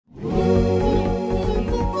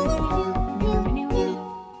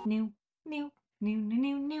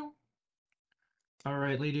All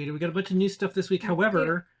right, Lady Ada, we got a bunch of new stuff this week.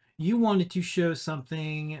 However, you wanted to show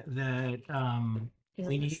something that Is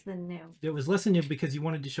we less need. than new. It was less than new because you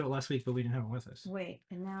wanted to show it last week, but we didn't have it with us. Wait,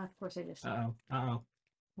 and now of course I just Uh-oh. Uh-oh.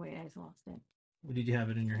 wait, I just lost it. Did you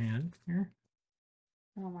have it in your hand here?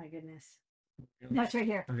 Oh my goodness. No, it's right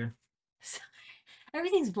here. Okay.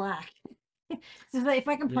 Everything's black. So if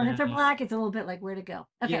my components are Yeah. black, it's a little bit like where to go.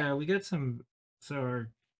 Okay. Yeah, we got some. So our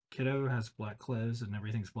kiddo has black clothes and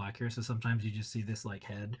everything's black here. So sometimes you just see this like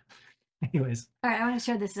head. Anyways. All right, I want to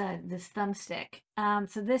show this thumbstick.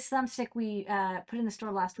 So this thumbstick we put in the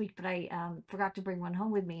store last week, but I forgot to bring one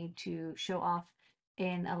home with me to show off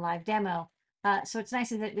in a live demo. So it's nice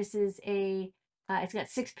that this is a it's got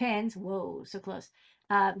 6 pins. Whoa, so close.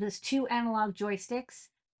 There's 2 analog joysticks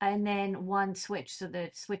and then 1 switch. So the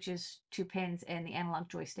switch is 2 pins and the analog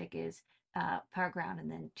joystick is power ground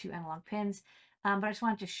and then 2 analog pins. But I just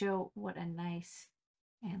wanted to show what a nice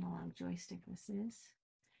analog joystick this is.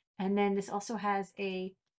 And then this also has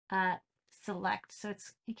a select, so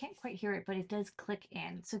it's you can't quite hear it, but it does click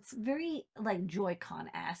in. So it's very like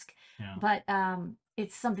Joycon-esque, Yeah. but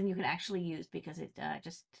it's something you can actually use because it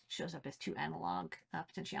just shows up as 2 analog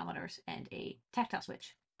potentiometers and a tactile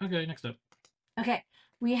switch. Okay, next up. Okay,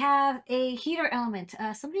 we have a heater element.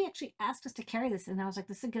 Somebody actually asked us to carry this, and I was like,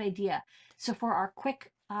 this is a good idea. So for our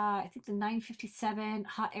quick, I think the 957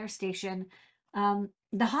 hot air station,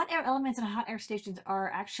 the hot air elements and hot air stations are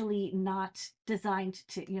actually not designed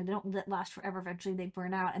to, they don't last forever. Eventually they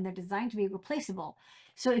burn out, and they're designed to be replaceable.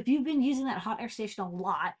 So if you've been using that hot air station a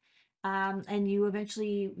lot, and you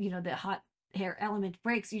eventually, the hot air element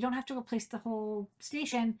breaks, you don't have to replace the whole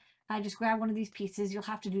station. Just grab one of these pieces. You'll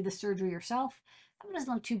have to do the surgery yourself. It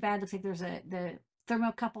doesn't look too bad. Looks like there's the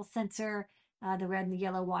thermocouple sensor, the red and the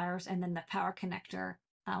yellow wires, and then the power connector,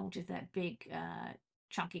 which is that big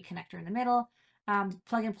chunky connector in the middle.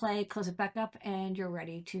 Plug and play, close it back up, and you're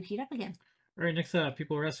ready to heat up again. All right, next up.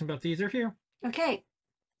 People are asking about these. They're here. Okay,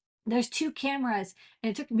 there's 2 cameras,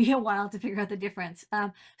 and it took me a while to figure out the difference.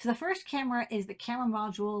 So the first camera is the camera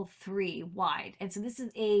module 3 wide, and so this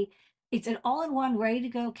is it's an all-in-one,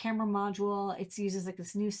 ready-to-go camera module. It uses like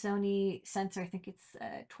this new Sony sensor. I think it's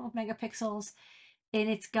 12 megapixels, and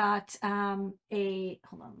it's got a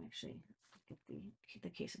hold on, actually get the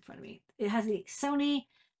case in front of me. It has the Sony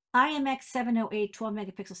IMX708 12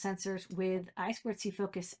 megapixel sensors with I2C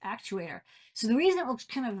focus actuator. So the reason it looks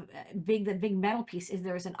kind of big, the big metal piece, is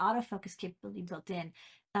there is an autofocus capability built in.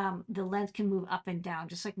 The lens can move up and down,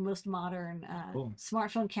 just like most modern Cool.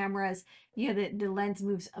 smartphone cameras. The lens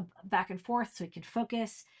moves back and forth so it can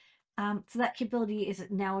focus. So that capability is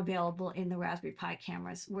now available in the Raspberry Pi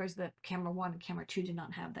cameras, whereas the Camera 1 and Camera 2 did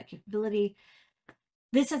not have that capability.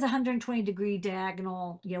 This has a 120-degree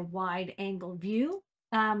diagonal, wide angle view.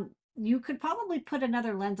 You could probably put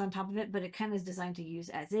another lens on top of it, but it kind of is designed to use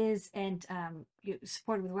as is, and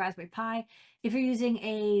supported with Raspberry Pi. If you're using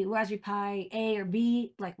a Raspberry Pi A or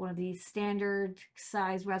B, like one of these standard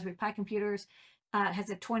size Raspberry Pi computers, it has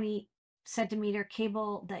a 20 centimeter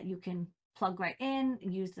cable that you can plug right in,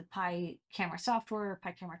 use the Pi camera software,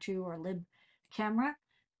 Pi Camera 2 or Lib camera,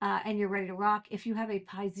 and you're ready to rock. If you have a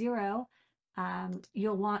Pi Zero,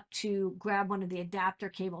 you'll want to grab one of the adapter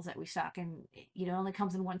cables that we stock, and it only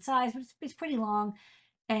comes in one size, but it's pretty long.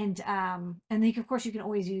 And then of course you can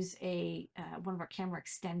always use a one of our camera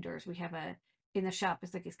extenders. We have a in the shop.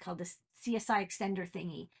 It's called this CSI extender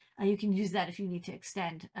thingy. You can use that if you need to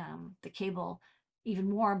extend the cable even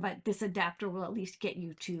more, but this adapter will at least get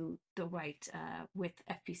you to the right with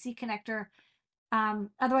FPC connector.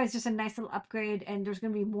 Otherwise, just a nice little upgrade, and there's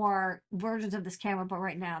going to be more versions of this camera, but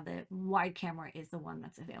right now the wide camera is the one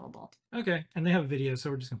that's available. Okay, and they have a video,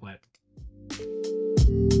 so we're just gonna play it.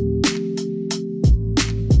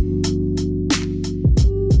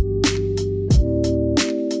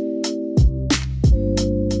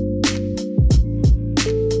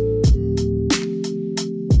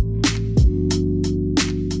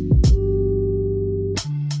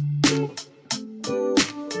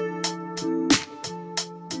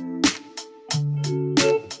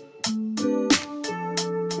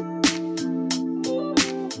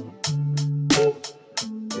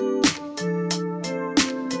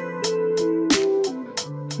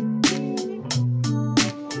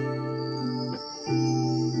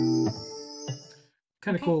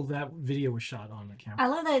 Kind of cool that video was shot on the camera. I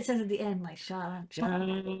love that it says at the end, like, shot.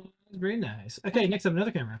 Very nice. Okay, next up,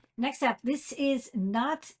 another camera. Next up, this is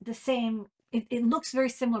not the same. It looks very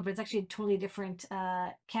similar, but it's actually a totally different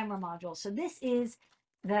camera module. So this is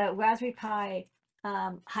the Raspberry Pi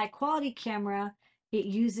high quality camera. It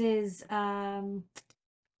uses, hold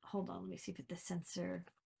on, let me see if it's the sensor.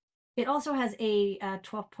 It also has a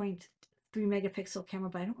 12.3 3 megapixel camera,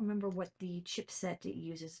 but I don't remember what the chipset it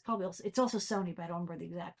uses. Probably also, it's also Sony, but I don't remember the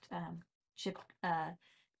exact chip uh,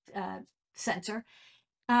 sensor.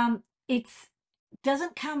 It's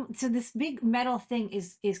doesn't come, so this big metal thing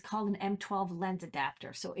is called an M12 lens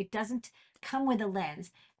adapter. So it doesn't come with a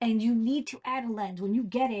lens, and you need to add a lens. When you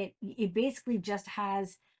get it, it basically just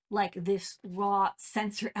has like this raw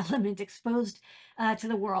sensor element exposed to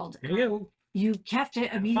the world. There you go. You have to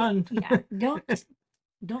Have immediately, fun. yeah,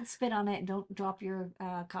 don't spit on it. Don't drop your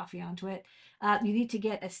coffee onto it. You need to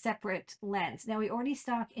get a separate lens. Now, we already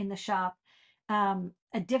stock in the shop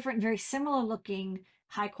a different, very similar looking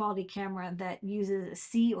high quality camera that uses a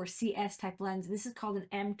C or CS type lens. This is called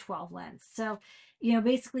an M12 lens. So,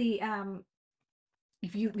 basically,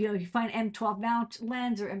 if you find M12 mount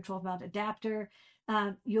lens or M12 mount adapter,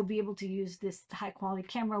 you'll be able to use this high quality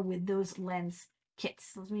camera with those lens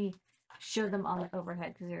kits. Let me show them on the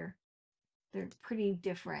overhead because they're pretty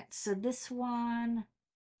different. So this one,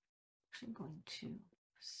 I'm going to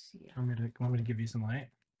see. Want me to give you some light?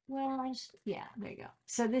 Well, yeah, there you go.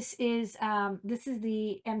 So this is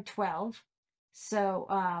the M12. So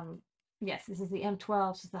yes, this is the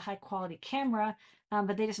M12. So it's the high quality camera,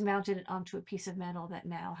 but they just mounted it onto a piece of metal that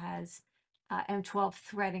now has M12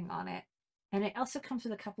 threading on it. And it also comes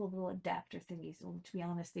with a couple of little adapter thingies. Well, to be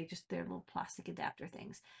honest, they're little plastic adapter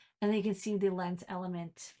things. And then you can see the lens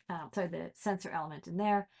element, the sensor element in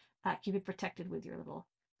there. Keep it protected with your little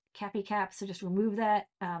cappy cap. So just remove that,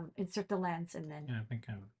 insert the lens, and then I think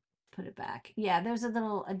I'm put it back. Yeah, there's a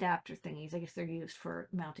little adapter thingies. I guess they're used for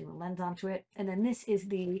mounting the lens onto it. And then this is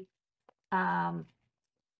the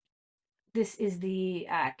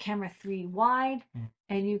camera 3 wide,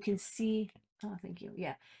 and you can see, oh, thank you.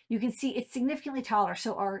 Yeah, you can see it's significantly taller.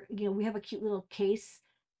 So we have a cute little case.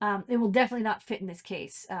 It will definitely not fit in this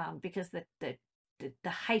case because the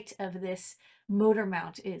height of this motor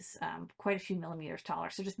mount is quite a few millimeters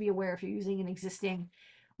taller. So just be aware if you're using an existing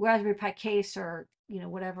Raspberry Pi case or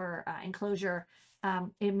whatever enclosure,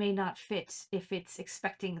 it may not fit if it's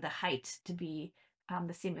expecting the height to be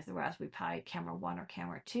the same as the Raspberry Pi Camera 1 or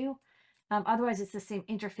Camera 2. Otherwise, it's the same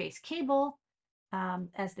interface cable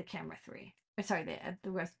as the Camera 3. Sorry,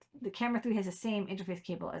 the Camera 3 has the same interface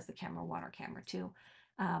cable as the Camera 1 or Camera 2.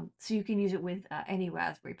 So you can use it with any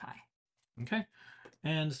Raspberry Pi. okay.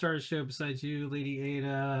 And to start the show, besides you, Lady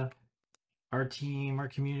Ada, our team, our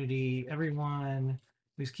community, everyone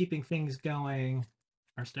who's keeping things going,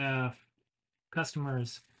 our staff,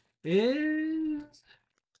 customers, is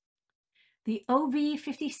the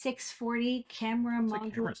OV5640 camera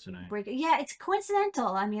module breakout. Yeah, it's coincidental.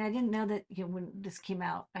 I mean, I didn't know that when this came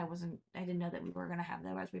out, I didn't know that we were going to have the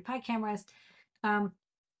Raspberry Pi cameras.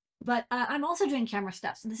 But I'm also doing camera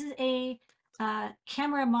stuff. So this is a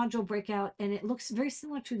camera module breakout, and it looks very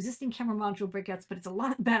similar to existing camera module breakouts, but it's a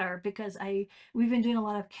lot better because we've been doing a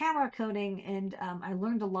lot of camera coding, and I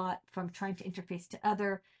learned a lot from trying to interface to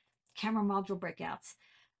other camera module breakouts.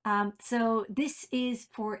 So this is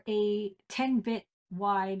for a 10-bit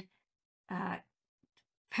wide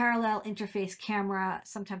parallel interface camera,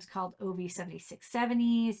 sometimes called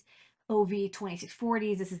OV7670s,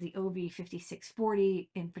 OV2640s. This is the OV5640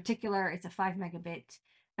 in particular. It's a 5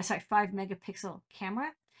 megapixel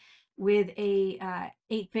camera with a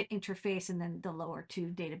 8-bit interface, and then the lower two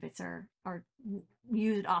data bits are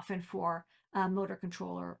used often for motor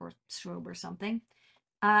controller or strobe or something.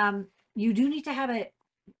 You do need to have a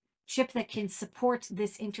chip that can support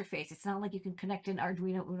this interface. It's not like you can connect an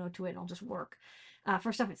Arduino Uno to it and it'll just work.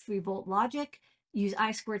 First off, it's 3-volt logic. Use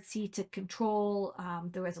I2C to control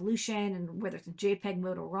the resolution and whether it's a JPEG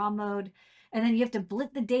mode or RAW mode. And then you have to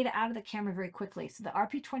blit the data out of the camera very quickly. So the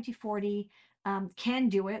RP2040 can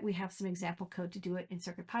do it. We have some example code to do it in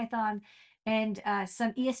CircuitPython. And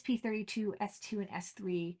some ESP32, S2, and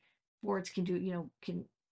S3 boards can do it,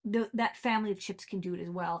 that family of chips can do it as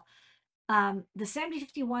well. The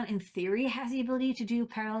 7051 in theory has the ability to do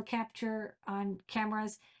parallel capture on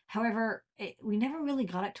cameras. However, we never really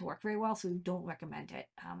got it to work very well, so we don't recommend it.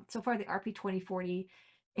 So far, the RP2040,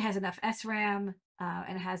 it has enough SRAM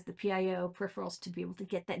and it has the PIO peripherals to be able to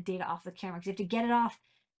get that data off the camera. Because you have to get it off,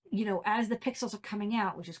 as the pixels are coming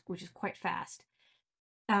out, which is quite fast.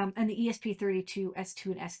 And the ESP32, S2,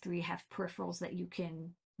 and S3 have peripherals that you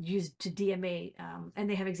can use to DMA, and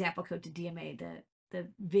they have example code to DMA the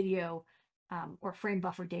video or frame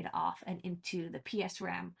buffer data off and into the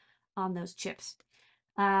PSRAM on those chips.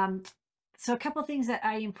 So a couple of things that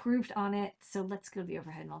I improved on it. So let's go to the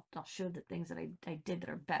overhead, and I'll show the things that I did that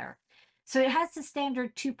are better. So it has the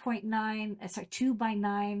standard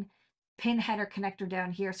 2x9 pin header connector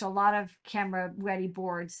down here. So a lot of camera ready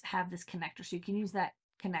boards have this connector, so you can use that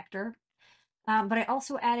connector. But I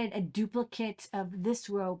also added a duplicate of this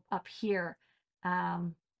rope up here.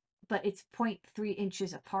 But it's 0.3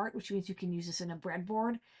 inches apart, which means you can use this in a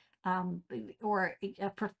breadboard or a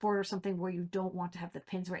perf board or something where you don't want to have the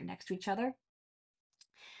pins right next to each other.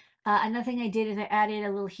 Another thing I did is I added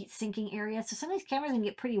a little heat sinking area. So some of these cameras can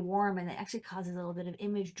get pretty warm and it actually causes a little bit of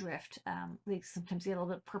image drift. They sometimes get a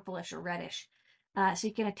little bit purplish or reddish. So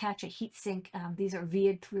you can attach a heat sink. These are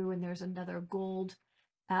via'd through and there's another gold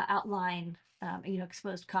outline,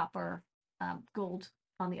 exposed copper, gold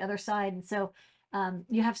on the other side. And so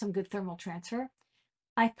you have some good thermal transfer.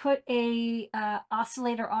 I put a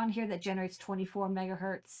oscillator on here that generates 24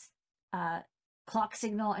 megahertz clock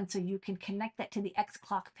signal, and so you can connect that to the X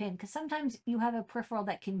clock pin, because sometimes you have a peripheral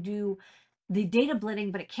that can do the data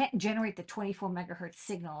blitting, but it can't generate the 24 megahertz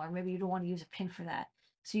signal, or maybe you don't want to use a pin for that.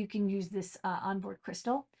 So you can use this onboard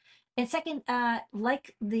crystal. And second,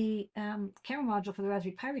 like the camera module for the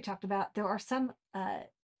Raspberry Pi we talked about, there are some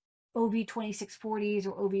OV2640s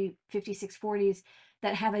or OV5640s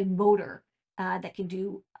that have a motor that can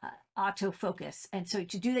do autofocus. And so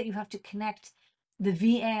to do that, you have to connect the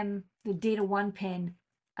VM, the data 1 pin,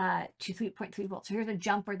 to 3.3 volts. So here's a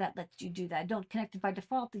jumper that lets you do that. Don't connect it by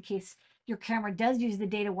default in case your camera does use the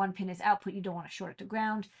data 1 pin as output. You don't want to short it to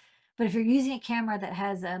ground. But if you're using a camera that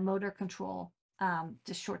has a motor control,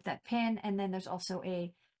 just short that pin. And then there's also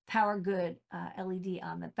a power good LED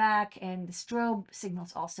on the back, and the strobe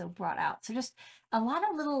signals also brought out. So just a lot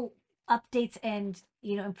of little updates and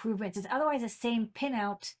improvements. It's otherwise the same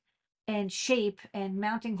pinout and shape and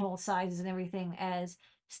mounting hole sizes and everything as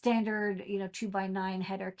standard 2x9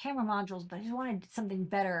 header camera modules, but I just wanted something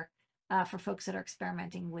better for folks that are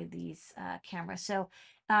experimenting with these cameras. So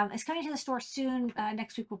it's coming to the store soon.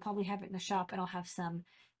 Next week we'll probably have it in the shop, and I'll have some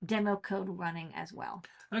demo code running as well.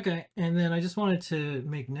 Okay, and then I just wanted to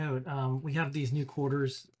make note, we have these new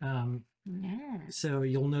quarters, so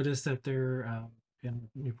you'll notice that they're in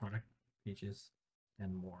new product pages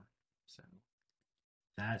and more. So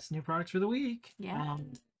that's new products for the week. Yeah.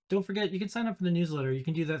 Don't forget, you can sign up for the newsletter. You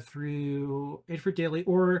can do that through Adafruit Daily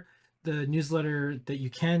or the newsletter that you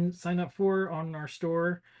can sign up for on our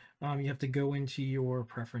store. You have to go into your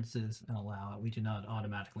preferences and allow it. We do not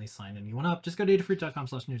automatically sign anyone up. Just go to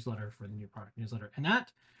adafruit.com/newsletter for the new product newsletter. And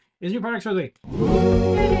that is new products for the week.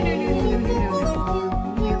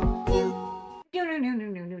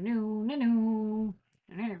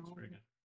 Very good.